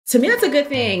To me, that's a good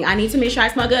thing. I need to make sure I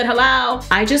smell good. Hello.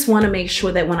 I just want to make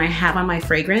sure that when I have on my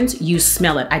fragrance, you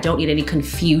smell it. I don't need any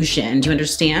confusion. Do you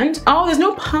understand? Oh, there's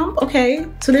no pump. Okay.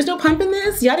 So there's no pump in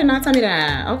this? Y'all did not tell me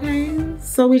that. Okay.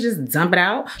 So we just dump it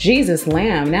out. Jesus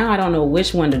lamb. Now I don't know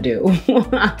which one to do.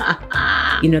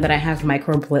 You know that I have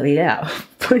microbladed out.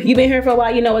 You've been here for a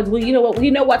while. You know what? You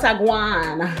know what's a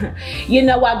guan. You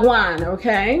know what guan,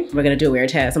 okay? We're gonna do a wear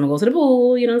test. I'm gonna go to the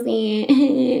pool, you know what I'm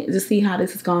saying? Just see how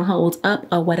this is gonna hold up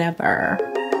or whatever.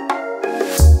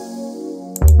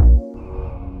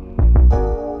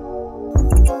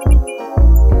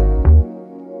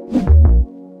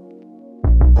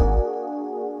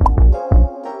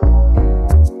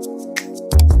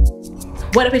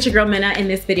 What up, it's your girl Mena. In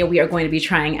this video, we are going to be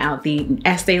trying out the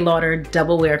Estee Lauder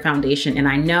Double Wear Foundation. And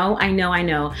I know,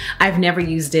 I've never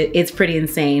used it. It's pretty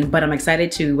insane, but I'm excited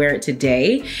to wear it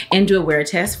today and do a wear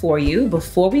test for you.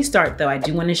 Before we start though, I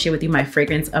do want to share with you my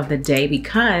fragrance of the day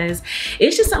because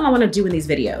it's just something I want to do in these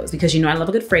videos because you know I love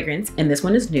a good fragrance and this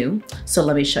one is new. So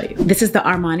let me show you. This is the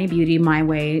Armani Beauty My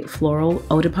Way Floral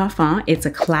Eau de Parfum. It's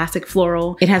a classic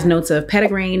floral. It has notes of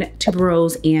petitgrain,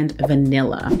 tuberose, and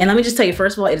vanilla. And let me just tell you,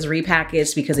 first of all, it is repackaged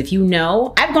because if you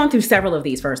know, I've gone through several of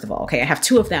these, first of all, okay? I have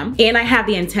 2 of them and I have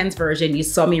the intense version. You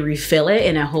saw me refill it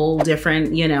in a whole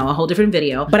different, a whole different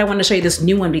video, but I want to show you this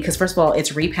new one because first of all,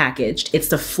 it's repackaged. It's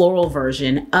the floral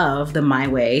version of the My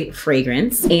Way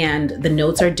fragrance and the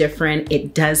notes are different.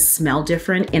 It does smell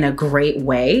different in a great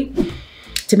way.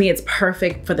 To me, it's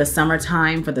perfect for the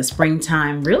summertime, for the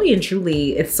springtime. Really and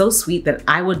truly, it's so sweet that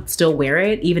I would still wear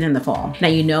it even in the fall. Now,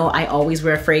 you know, I always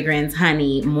wear fragrance,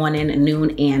 honey, morning,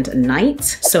 noon, and night.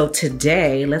 So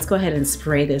today, let's go ahead and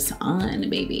spray this on,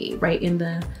 baby, right in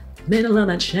the middle of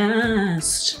the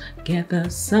chest, get the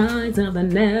sides of the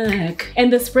neck.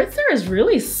 And the spritzer is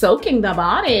really soaking the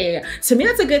body. To me,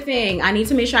 that's a good thing. I need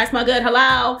to make sure I smell good.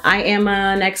 Hello. I am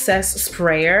an excess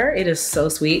sprayer. It is so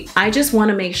sweet. I just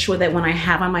want to make sure that when I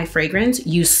have on my fragrance,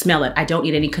 you smell it. I don't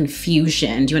need any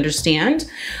confusion. Do you understand?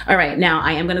 All right, now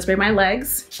I am going to spray my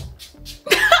legs.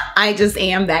 I just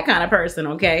am that kind of person,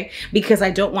 okay? Because I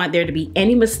don't want there to be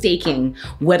any mistaking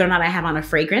whether or not I have on a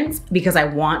fragrance because I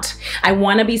want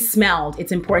to be smelled.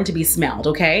 It's important to be smelled,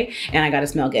 okay? And I gotta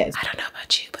smell good. I don't know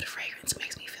about you, but a fragrance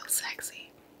makes me feel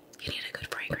sexy. You need a good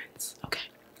fragrance, okay?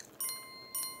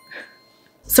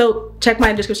 So check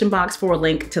my description box for a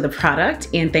link to the product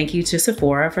and thank you to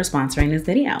Sephora for sponsoring this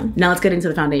video. Now let's get into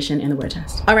the foundation and the wear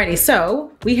test. Alrighty,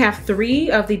 so we have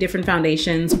 3 of the different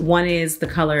foundations. One is the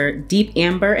color Deep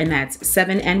Amber and that's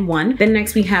 7N1. Then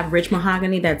next we have Rich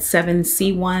Mahogany, that's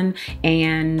 7C1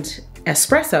 and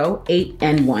Espresso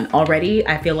 8N1. Already,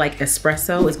 I feel like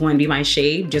Espresso is going to be my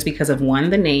shade just because of one,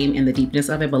 the name and the deepness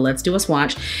of it, but let's do a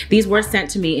swatch. These were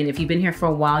sent to me and if you've been here for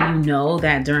a while, you know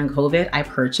that during COVID, I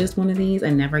purchased one of these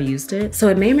and never used it. So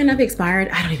it may or may not be expired.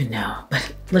 I don't even know,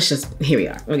 but let's just, here we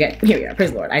are. Okay, here we are, praise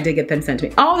the Lord. I did get them sent to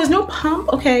me. Oh, there's no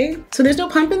pump, okay. So there's no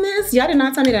pump in this? Y'all did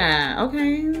not tell me that,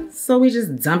 okay. So we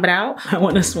just dump it out. I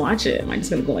want to swatch it. Am I just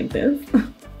gonna go like this?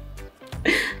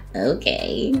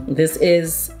 Okay, this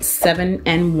is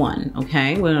 7N1,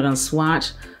 okay? We're gonna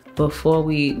swatch before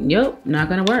we, not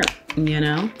gonna work, you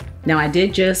know? Now I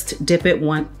did just dip it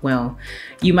well,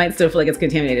 you might still feel like it's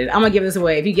contaminated. I'm gonna give this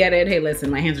away. If you get it, hey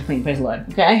listen, my hands are clean, praise the Lord,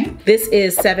 okay? This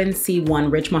is 7C1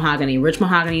 Rich Mahogany. Rich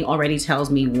Mahogany already tells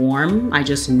me warm, I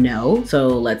just know. So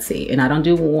let's see, and I don't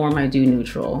do warm, I do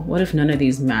neutral. What if none of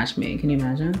these match me? Can you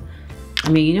imagine? I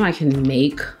mean, you know I can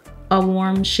make a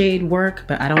warm shade work,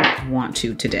 but I don't want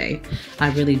to today. I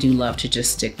really do love to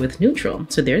just stick with neutral.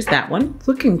 So there's that one,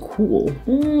 looking cool.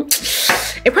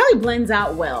 It probably blends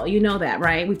out well, you know that,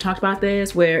 right? We've talked about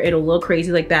this where it'll look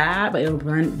crazy like that, but it'll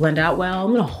blend out well.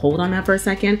 I'm gonna hold on that for a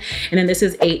second. And then this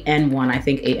is 8N1. I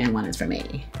think 8N1 is for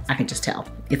me. I can just tell.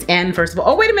 It's N first of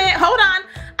all. Oh, wait a minute, hold on.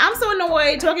 I'm so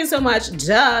annoyed talking so much.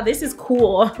 Duh, this is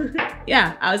cool.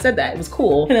 Yeah, I said that, it was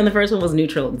cool. And then the first one was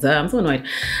neutral. Duh, I'm so annoyed.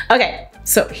 Okay.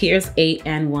 So here's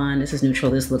 8N1. This is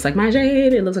neutral. This looks like my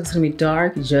shade. It looks like it's gonna be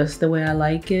dark, just the way I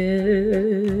like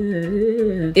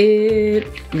it.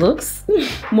 It looks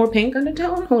more pink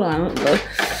undertone. Hold on. Look.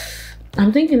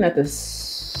 I'm thinking that the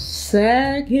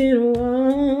second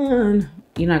one,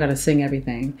 you're not gonna sing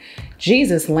everything.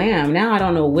 Jesus lamb. Now I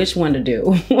don't know which one to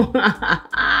do.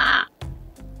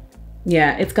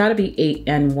 Yeah, it's gotta be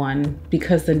 8N1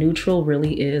 because the neutral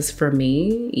really is for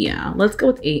me. Yeah, let's go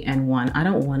with 8N1. I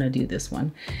don't wanna do this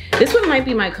one. This one might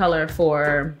be my color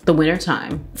for the winter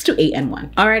time. Let's do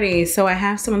 8N1. Alrighty, so I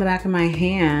have some on the back of my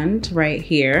hand right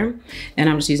here, and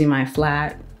I'm just using my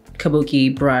flat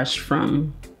kabuki brush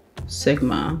from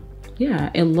Sigma.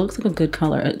 Yeah, it looks like a good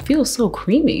color. It feels so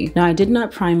creamy. Now I did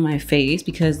not prime my face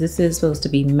because this is supposed to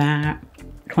be matte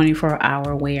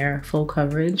 24-hour wear, full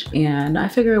coverage. And I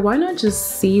figured, why not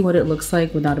just see what it looks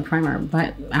like without a primer?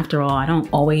 But after all, I don't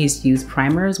always use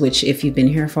primers, which if you've been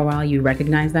here for a while, you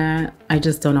recognize that. I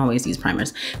just don't always use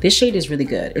primers. This shade is really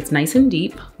good. It's nice and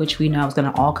deep, which we know is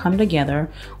gonna all come together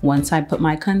once I put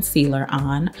my concealer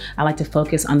on. I like to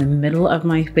focus on the middle of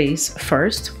my face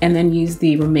first, and then use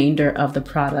the remainder of the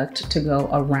product to go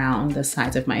around the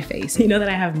sides of my face. You know that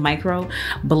I have micro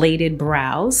bladed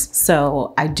brows,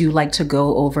 so I do like to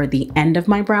go over the end of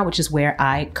my brow, which is where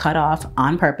I cut off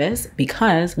on purpose,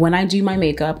 because when I do my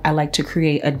makeup, I like to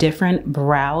create a different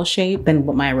brow shape than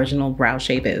what my original brow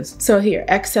shape is. So here,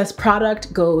 excess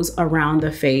product goes around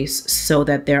the face so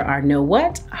that there are no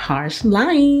what? Harsh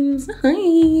lines.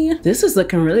 Hi. This is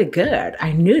looking really good.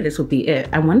 I knew this would be it.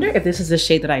 I wonder if this is the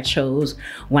shade that I chose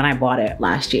when I bought it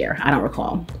last year. I don't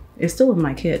recall. It's still in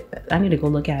my kit. I need to go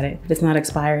look at it. If it's not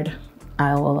expired,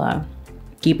 I will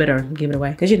keep it or give it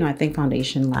away. Because you know, I think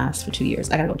foundation lasts for 2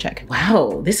 years. I gotta go check.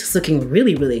 Wow, this is looking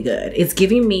really, really good. It's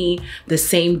giving me the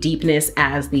same deepness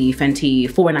as the Fenty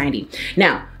 490.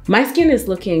 Now, my skin is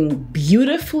looking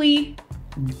beautifully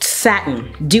satin.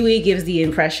 Dewy gives the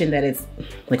impression that it's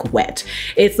like wet.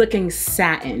 It's looking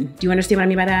satin. Do you understand what I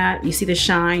mean by that? You see the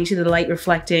shine, you see the light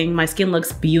reflecting. My skin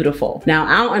looks beautiful. Now,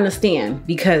 I don't understand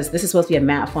because this is supposed to be a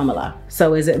matte formula.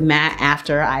 So is it matte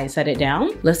after I set it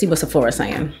down? Let's see what Sephora's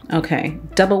saying. Okay,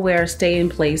 double wear, stay in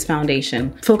place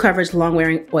foundation. Full coverage, long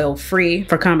wearing, oil free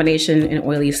for combination and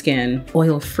oily skin.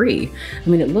 Oil free. I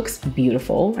mean, it looks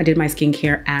beautiful. I did my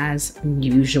skincare as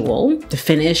usual. The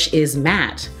finish is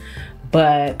matte.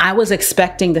 But I was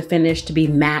expecting the finish to be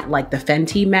matte like the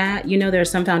Fenty matte. You know, there are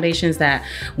some foundations that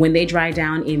when they dry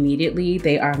down immediately,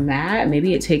 they are matte.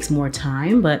 Maybe it takes more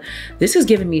time, but this is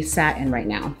giving me satin right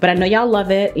now. But I know y'all love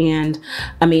it. And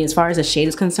I mean, as far as the shade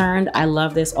is concerned, I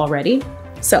love this already.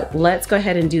 So let's go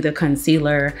ahead and do the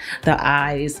concealer, the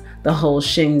eyes, the whole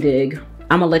shindig.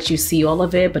 I'm gonna let you see all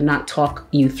of it, but not talk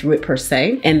you through it per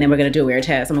se. And then we're gonna do a wear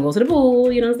test. I'm gonna go to the pool,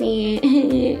 you know what I'm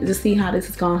saying? To see how this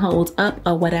is gonna hold up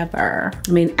or whatever.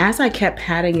 I mean, as I kept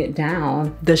patting it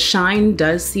down, the shine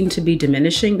does seem to be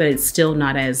diminishing, but it's still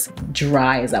not as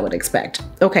dry as I would expect.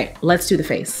 Okay, let's do the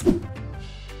face.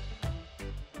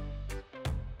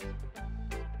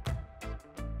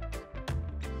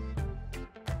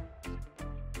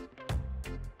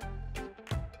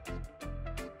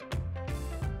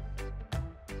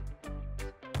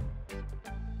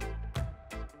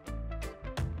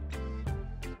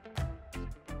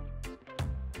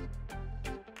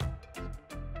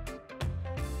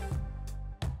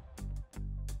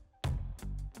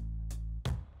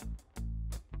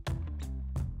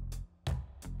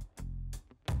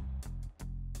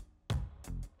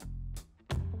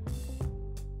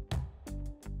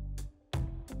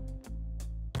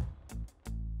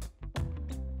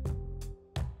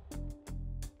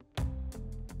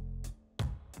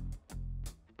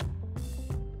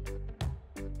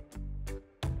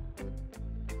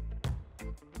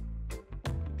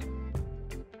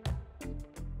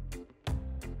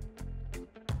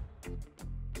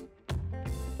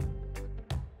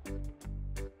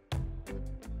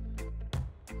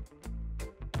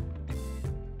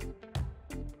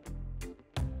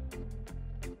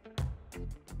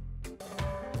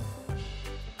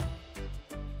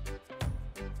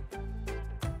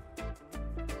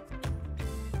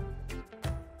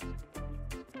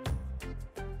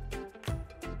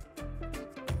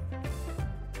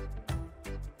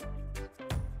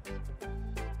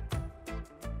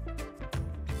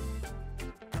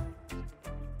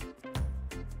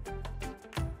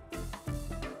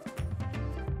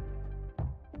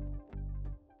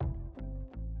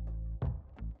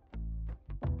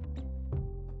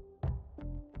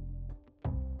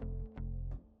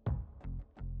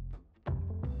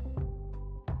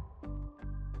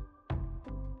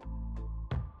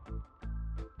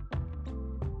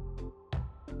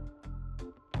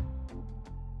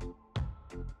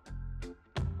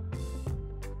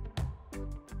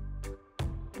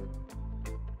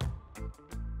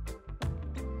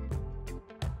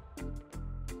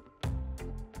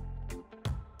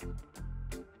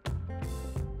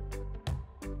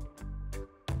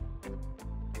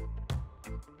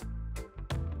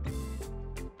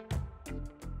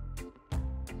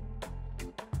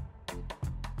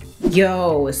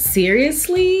 Yo,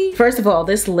 seriously? First of all,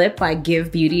 this lip by Give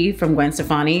Beauty from Gwen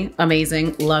Stefani,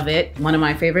 amazing, love it. One of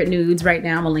my favorite nudes right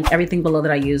now. I'm gonna link everything below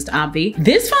that I used, obvi.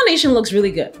 This foundation looks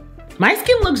really good. My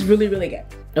skin looks really, really good.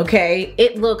 okay?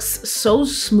 It looks so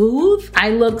smooth. I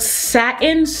look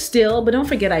satin still, but don't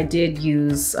forget I did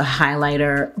use a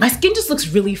highlighter. My skin just looks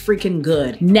really freaking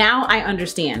good. Now I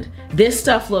understand. This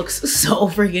stuff looks so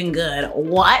freaking good.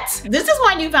 What? This is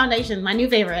my new foundation, my new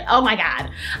favorite. Oh my God.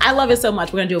 I love it so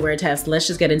much. We're gonna do a wear test. Let's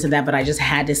just get into that, but I just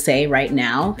had to say right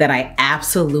now that I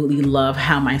absolutely love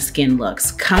how my skin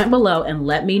looks. Comment below and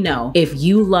let me know if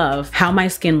you love how my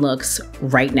skin looks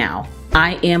right now.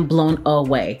 I am blown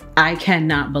away. I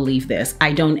cannot believe this.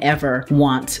 I don't ever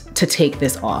want to take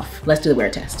this off. Let's do the wear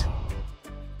test.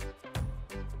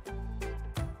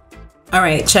 All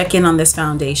right, check in on this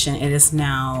foundation. It is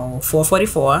now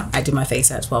 4:44. I did my face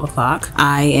at 12 o'clock.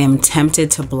 I am tempted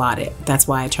to blot it. That's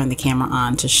why I turned the camera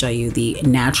on to show you the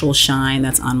natural shine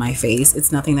that's on my face.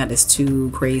 It's nothing that is too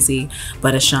crazy,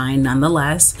 but a shine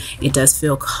nonetheless. It does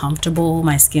feel comfortable.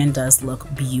 My skin does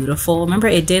look beautiful. Remember,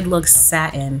 it did look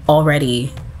satin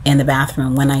already in the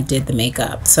bathroom when I did the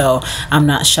makeup. So I'm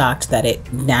not shocked that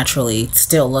it naturally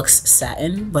still looks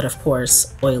satin, but of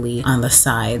course oily on the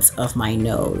sides of my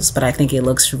nose. But I think it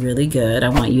looks really good. I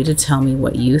want you to tell me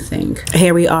what you think.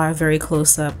 Here we are, very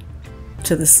close up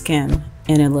to the skin,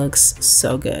 and it looks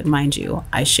so good. Mind you,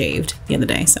 I shaved the other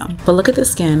day, so. But look at the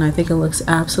skin. I think it looks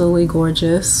absolutely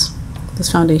gorgeous. This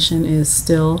foundation is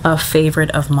still a favorite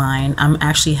of mine. I'm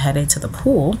actually headed to the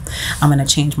pool. I'm gonna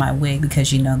change my wig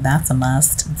because you know that's a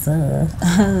must.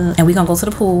 And we're gonna go to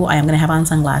the pool. I am gonna have on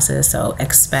sunglasses, so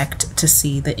expect to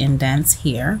see the indents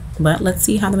here. But let's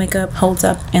see how the makeup holds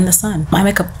up in the sun. My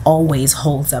makeup always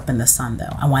holds up in the sun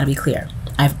though. I wanna be clear.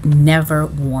 I've never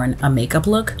worn a makeup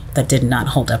look that did not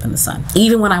hold up in the sun,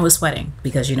 even when I was sweating,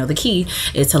 because you know the key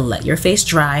is to let your face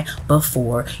dry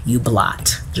before you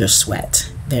blot your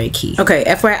sweat. Very key. Okay,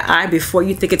 FYI, before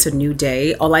you think it's a new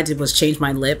day, all I did was change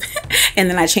my lip and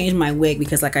then I changed my wig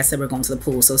because like I said, we're going to the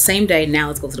pool. So same day, now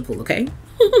let's go to the pool, okay?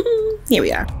 Here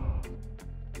we are.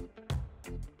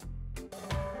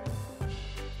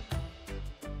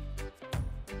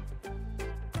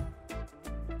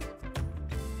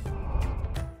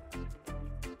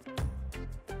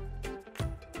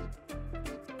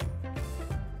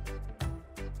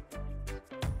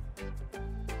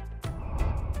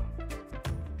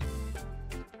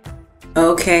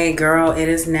 Okay, girl, it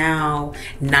is now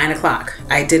 9 o'clock.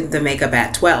 I did the makeup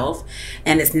at 12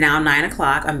 and it's now 9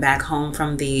 o'clock. I'm back home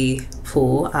from the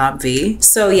pool, obvi.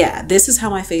 So yeah, this is how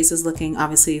my face is looking.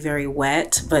 Obviously very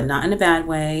wet, but not in a bad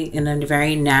way, in a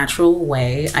very natural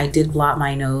way. I did blot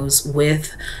my nose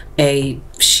with a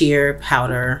sheer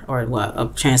powder, or what, a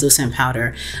translucent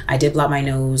powder. I did blot my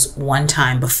nose one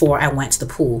time before I went to the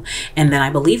pool, and then I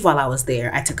believe while I was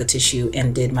there I took a tissue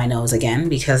and did my nose again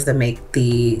because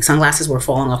the sunglasses were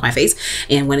falling off my face,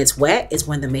 and when it's wet is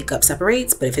when the makeup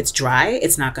separates, but if it's dry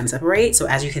it's not going to separate. So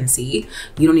as you can see,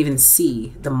 you don't even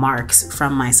see the marks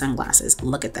from my sunglasses.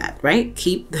 Look at that, right?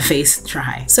 Keep the face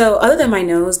dry. So other than my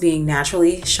nose being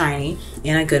naturally shiny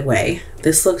in a good way,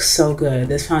 this looks so good.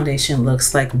 This foundation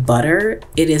looks like butter.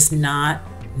 It is not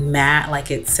matte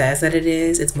like it says that it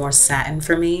is. It's more satin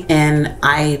for me, and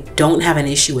I don't have an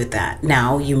issue with that.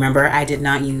 Now, you remember I did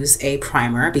not use a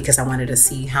primer because I wanted to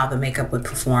see how the makeup would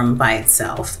perform by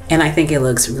itself, and I think it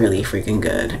looks really freaking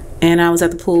good. And I was at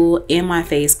the pool and my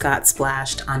face got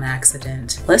splashed on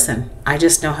accident. Listen, I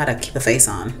just know how to keep a face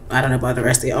on. I don't know about the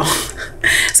rest of y'all.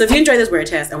 So if you enjoyed this wear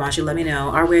test, I want you to let me know,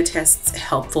 are wear tests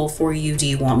helpful for you? Do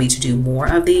you want me to do more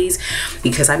of these?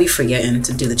 Because I be forgetting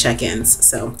to do the check-ins.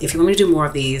 So if you want me to do more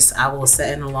of these, I will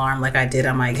set an alarm like I did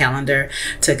on my calendar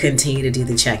to continue to do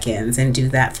the check-ins and do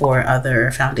that for other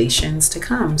foundations to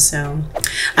come. So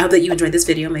I hope that you enjoyed this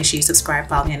video. Make sure you subscribe,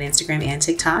 follow me on Instagram and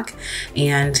TikTok,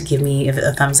 and give me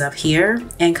a thumbs up here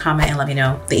and comment and let me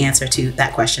know the answer to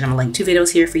that question. I'm gonna link 2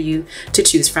 videos here for you to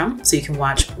choose from so you can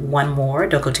watch one more.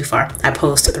 Don't go too far. I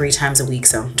post 3 times a week,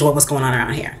 so enjoy what's going on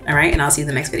around here. All right, and I'll see you in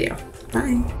the next video.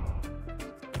 Bye.